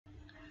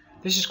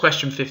This is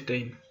question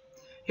 15.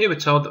 Here we're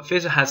told that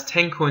Fizzer has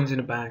 10 coins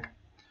in a bag.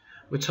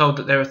 We're told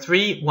that there are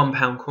 3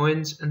 £1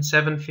 coins and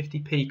 7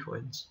 50p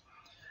coins.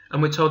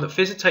 And we're told that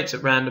Fizzer takes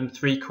at random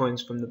 3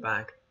 coins from the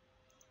bag.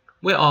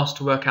 We're asked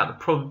to work out the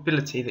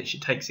probability that she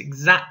takes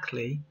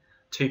exactly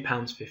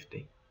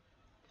 £2.50.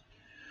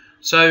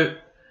 So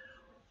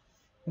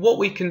what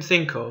we can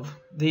think of,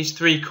 these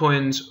 3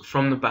 coins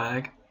from the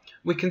bag,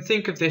 we can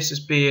think of this as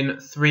being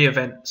 3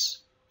 events.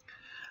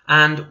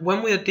 And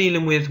when we're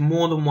dealing with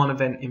more than one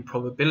event in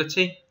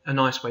probability, a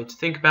nice way to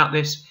think about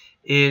this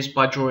is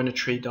by drawing a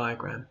tree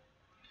diagram.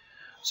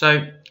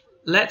 So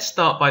let's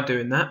start by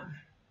doing that.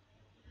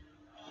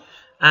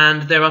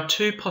 And there are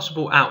 2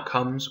 possible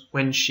outcomes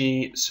when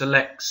she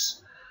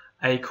selects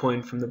a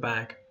coin from the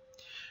bag.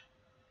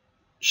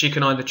 She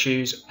can either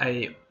choose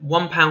a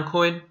 £1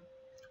 coin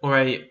or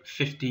a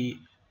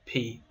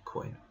 50p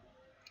coin.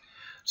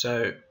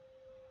 So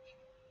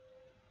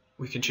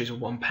we can choose a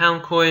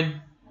 £1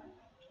 coin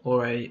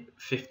or a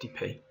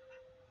 50p.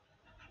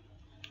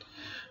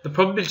 The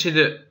probability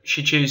that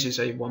she chooses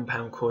a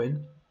 £1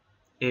 coin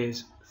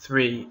is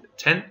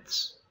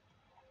 3/10,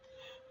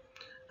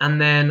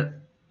 and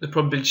then the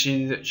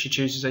probability that she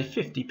chooses a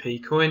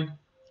 50p coin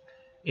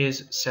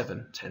is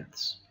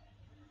 7/10.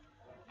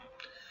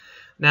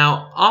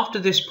 Now, after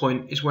this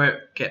point is where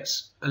it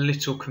gets a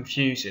little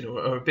confusing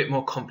or a bit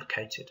more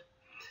complicated.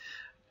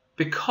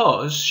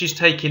 Because she's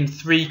taking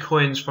 3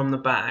 coins from the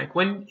bag,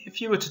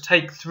 if you were to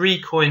take 3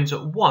 coins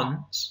at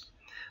once,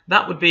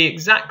 that would be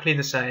exactly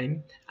the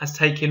same as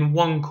taking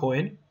 1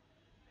 coin,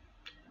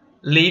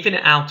 leaving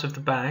it out of the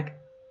bag,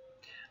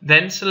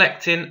 then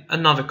selecting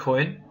another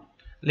coin,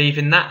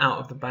 leaving that out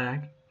of the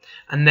bag,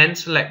 and then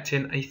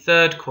selecting a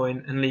 3rd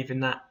coin and leaving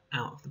that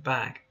out of the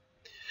bag.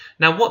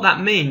 Now what that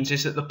means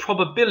is that the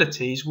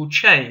probabilities will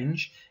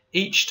change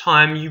each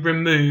time you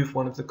remove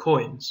one of the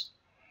coins.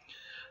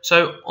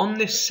 So on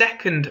this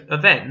second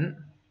event,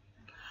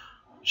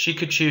 she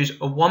could choose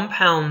a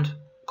 £1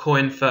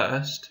 coin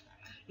first.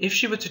 If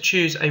she were to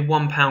choose a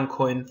 £1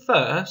 coin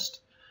first,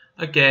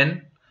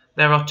 again,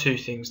 there are 2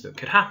 things that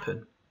could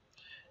happen.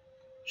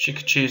 She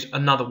could choose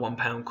another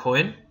 £1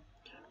 coin,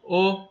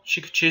 or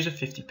she could choose a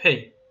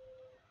 50p.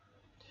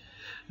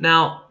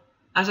 Now,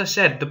 as I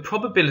said, the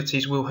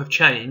probabilities will have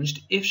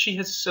changed if she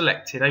has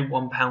selected a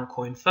 £1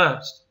 coin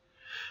first,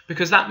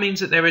 because that means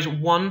that there is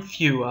 1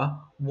 fewer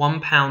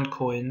 £1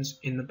 coins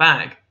in the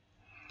bag.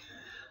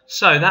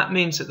 So that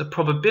means that the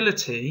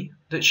probability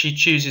that she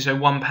chooses a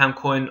 £1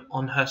 coin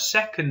on her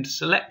second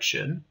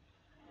selection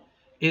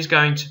is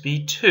going to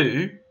be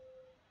 2,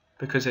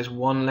 because there's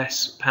 1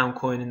 less pound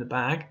coin in the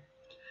bag,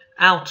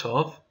 out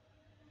of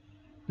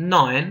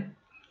 9,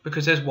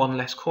 because there's 1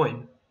 less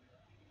coin.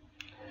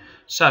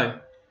 So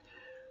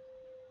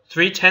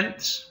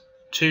 3/10,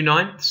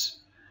 2/9,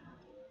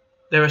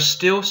 there are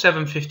still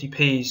 7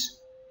 50p's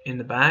in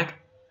the bag,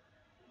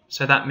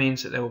 so that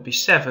means that there will be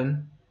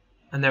 7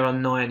 and there are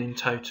 9 in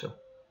total.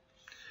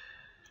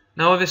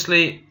 Now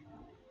obviously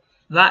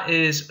that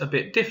is a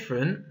bit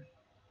different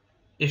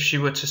if she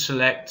were to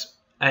select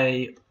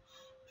a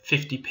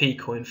 50p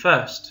coin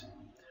first,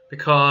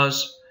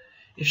 because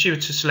if she were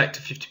to select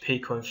a 50p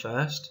coin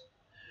first,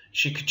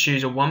 she could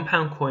choose a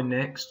 £1 coin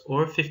next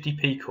or a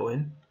 50p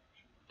coin,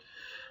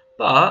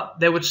 but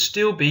there would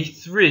still be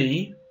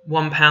 3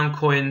 £1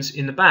 coins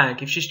in the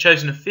bag. If she's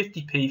chosen a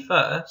 50p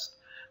first,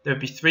 there would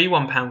be 3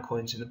 £1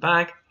 coins in the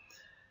bag,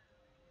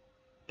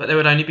 but there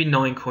would only be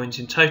 9 coins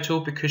in total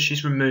because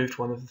she's removed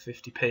one of the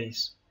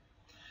 50p's.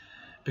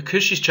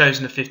 Because she's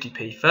chosen a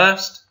 50p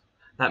first,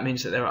 that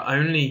means that there are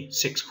only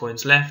 6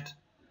 coins left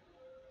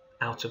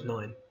out of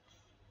 9.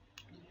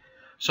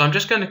 So I'm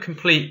just going to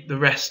complete the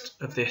rest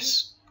of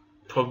this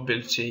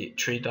probability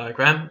tree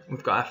diagram.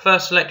 We've got our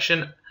first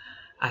selection,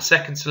 our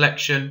second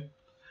selection,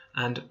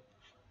 and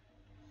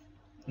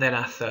then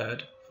our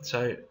third.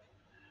 So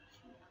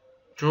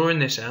drawing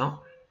this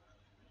out,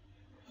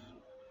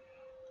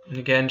 and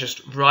again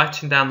just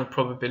writing down the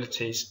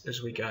probabilities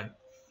as we go.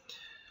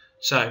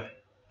 So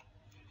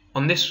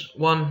on this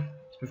one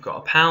we've got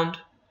a pound.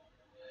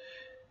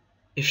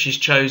 If she's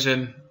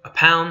chosen a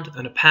pound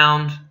and a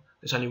pound,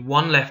 there's only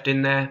 1 left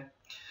in there,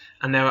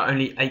 and there are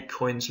only 8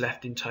 coins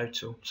left in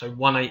total, so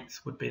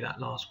 1/8 would be that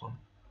last one.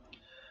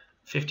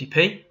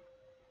 50p,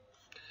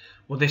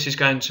 well this is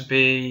going to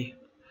be,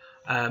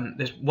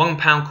 there's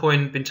 £1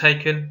 coin been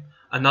taken,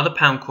 another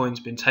pound coin's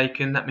been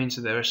taken, that means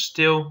that there are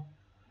still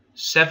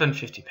 7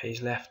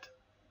 50p's left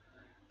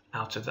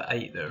out of the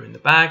 8 that are in the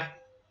bag.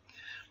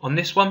 On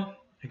this one,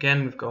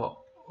 again we've got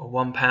a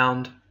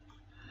 £1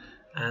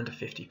 and a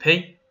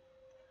 50p,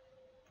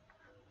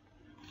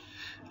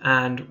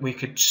 and we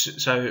could,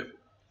 so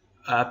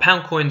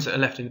pound coins that are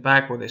left in the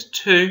bag, well there's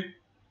 2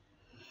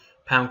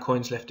 pound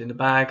coins left in the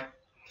bag,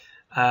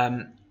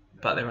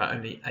 but there are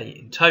only 8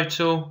 in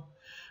total,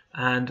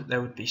 and there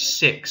would be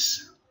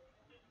 6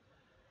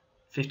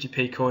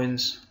 50p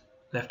coins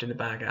left in the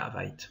bag out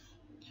of 8.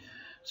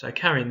 So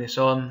carrying this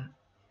on,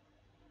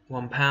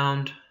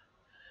 £1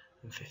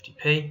 and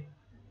 50p.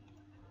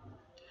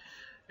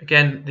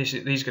 Again, these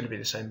are going to be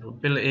the same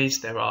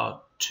probabilities. There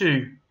are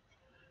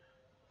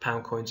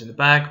 £2 coins in the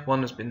bag.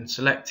 One has been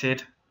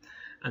selected,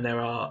 and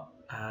there are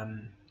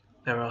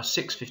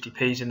 6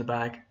 50p's in the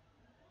bag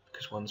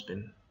because one's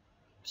been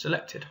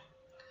selected.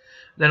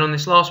 Then on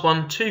this last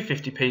one, 2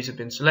 50p's have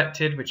been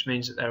selected, which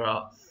means that there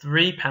are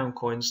 £3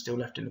 coins still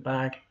left in the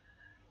bag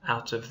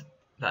out of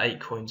the 8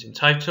 coins in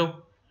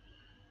total.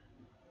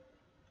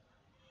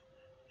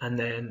 And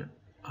then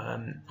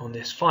on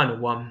this final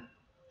one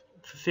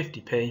for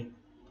 50p,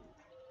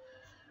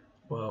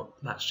 well,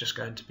 that's just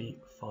going to be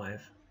 5/8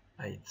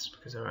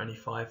 because there are only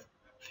 5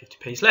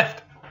 50p's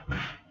left.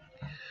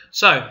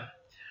 So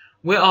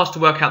we're asked to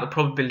work out the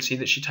probability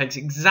that she takes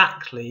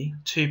exactly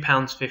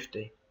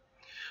 £2.50.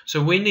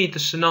 So we need the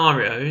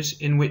scenarios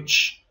in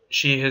which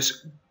she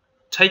has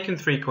taken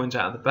 3 coins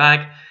out of the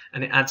bag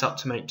and it adds up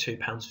to make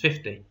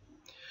 £2.50.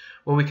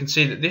 Well, we can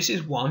see that this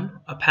is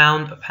a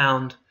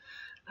pound,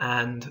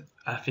 and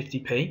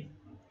 50p.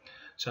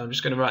 So I'm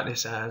just going to write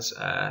this as,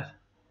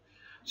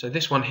 so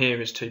this one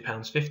here is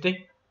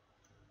 £2.50.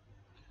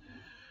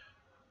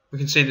 We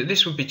can see that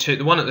this would be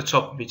the one at the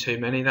top would be too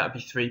many, that would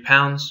be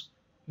 £3.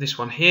 This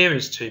one here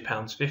is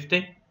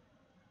 £2.50.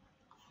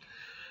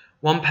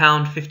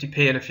 £1,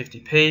 50p and a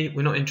 50p.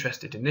 We're not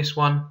interested in this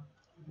one.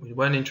 We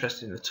weren't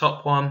interested in the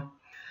top one.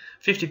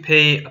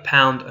 50p, a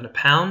pound and a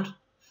pound.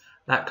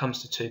 That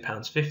comes to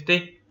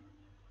 £2.50.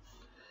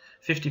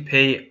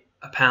 50p,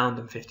 a pound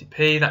and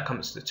 50p. That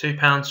comes to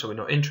 £2, so we're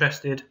not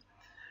interested.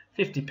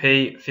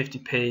 50p,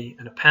 50p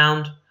and a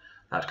pound.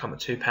 That'd come at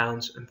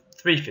 £2, and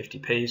 3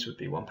 50p's would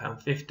be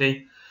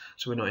 £1.50.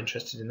 So we're not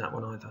interested in that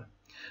one either.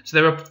 So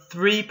there are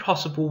 3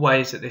 possible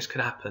ways that this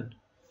could happen,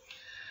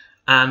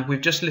 and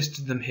we've just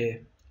listed them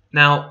here.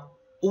 Now,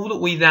 all that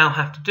we now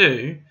have to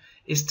do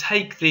is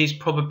take these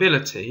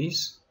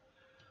probabilities,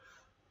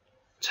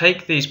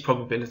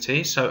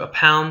 so a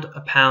pound,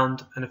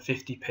 and a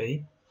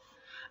 50p,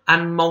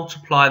 and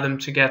multiply them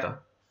together.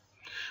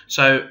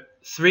 So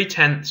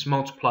 3/10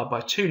 multiplied by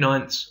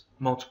 2/9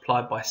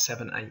 multiplied by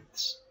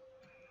 7/8.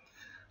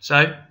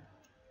 So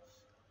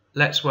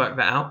let's work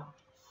that out.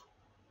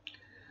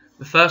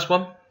 The first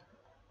one,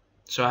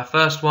 so our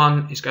first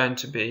one is going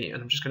to be,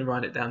 and I'm just going to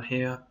write it down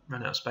here,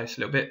 run out of space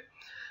a little bit,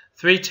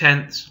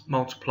 3/10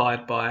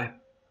 multiplied by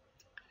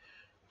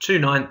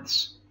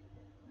 2/9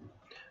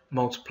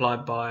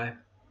 multiplied by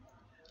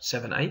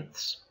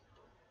 7/8.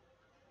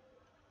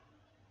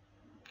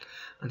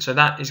 And so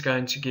that is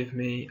going to give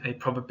me a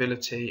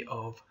probability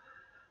of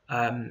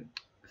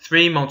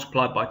 3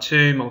 multiplied by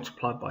 2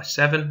 multiplied by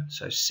 7,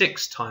 so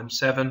 6 times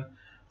 7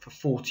 for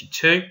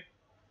 42.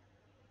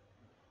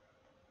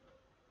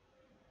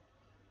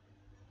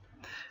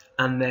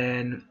 And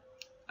then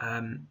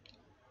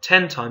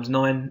 10 times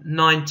 9,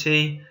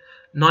 90.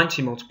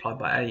 90 multiplied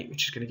by 8,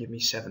 which is going to give me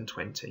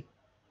 720.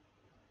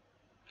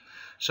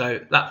 So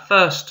that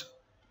first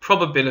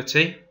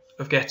probability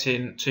of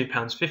getting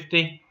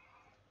 £2.50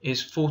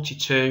 is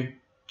 42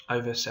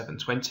 over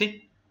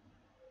 720.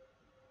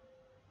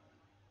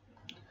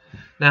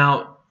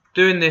 Now,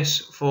 doing this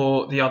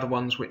for the other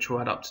ones which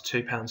will add up to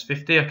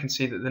 £2.50, I can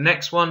see that the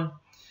next one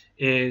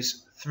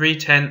is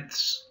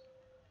 3/10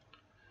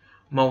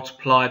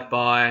 multiplied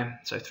by,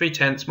 so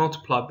 3/10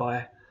 multiplied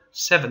by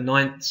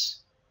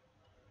 7/9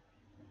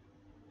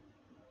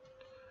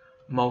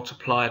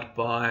 multiplied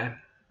by,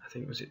 I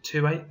think, was it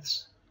 2/8?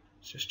 Let's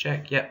just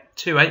check. Yep,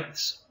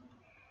 2/8.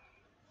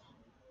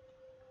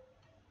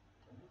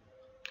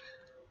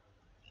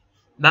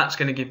 That's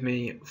going to give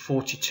me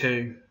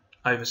 42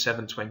 over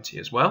 720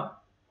 as well.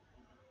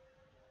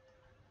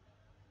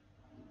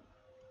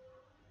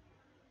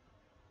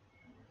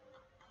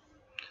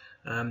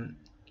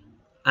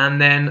 And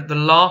then the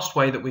last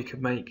way that we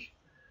could make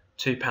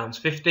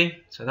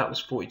 £2.50, so that was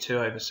 42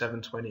 over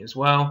 720 as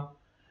well.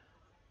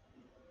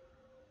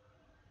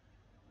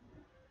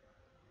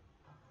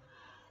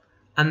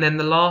 And then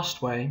the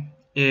last way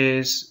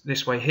is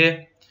this way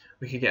here.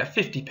 We could get a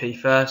 50p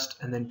first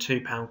and then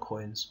 £2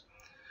 coins.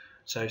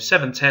 So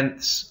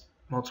 7/10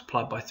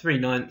 multiplied by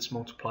 3/9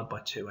 multiplied by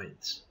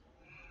 2/8.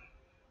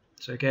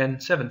 So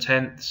again,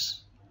 7/10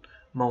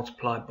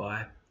 multiplied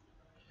by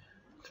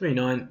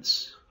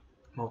 3/9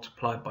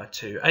 multiplied by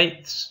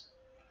 2/8.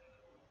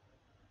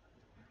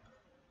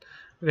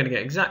 We're going to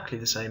get exactly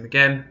the same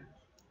again,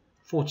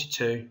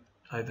 42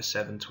 over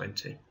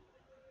 720.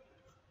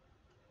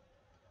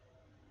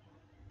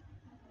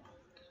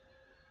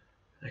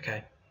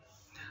 Okay,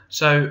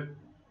 so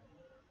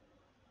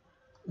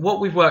what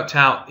we've worked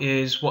out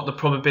is what the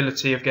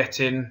probability of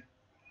getting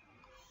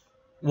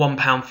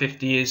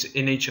 £1.50 is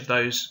in each of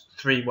those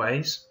 3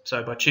 ways.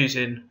 So by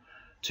choosing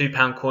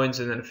 £2 coins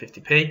and then a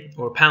 50p,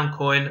 or a pound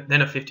coin,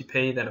 then a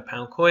 50p, then a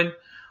pound coin,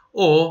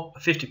 or a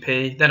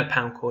 50p, then a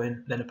pound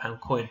coin, then a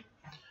pound coin.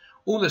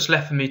 All that's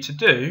left for me to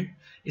do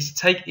is to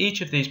take each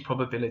of these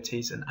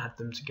probabilities and add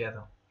them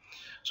together.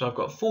 So I've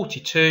got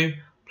 42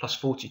 plus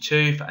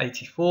 42 for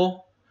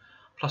 84,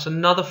 plus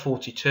another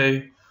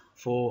 42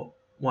 for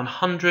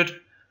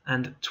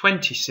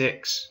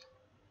 126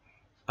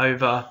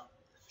 over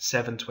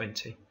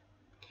 720.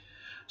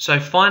 So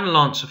final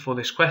answer for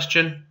this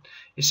question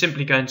is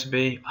simply going to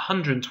be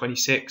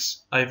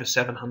 126 over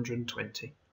 720.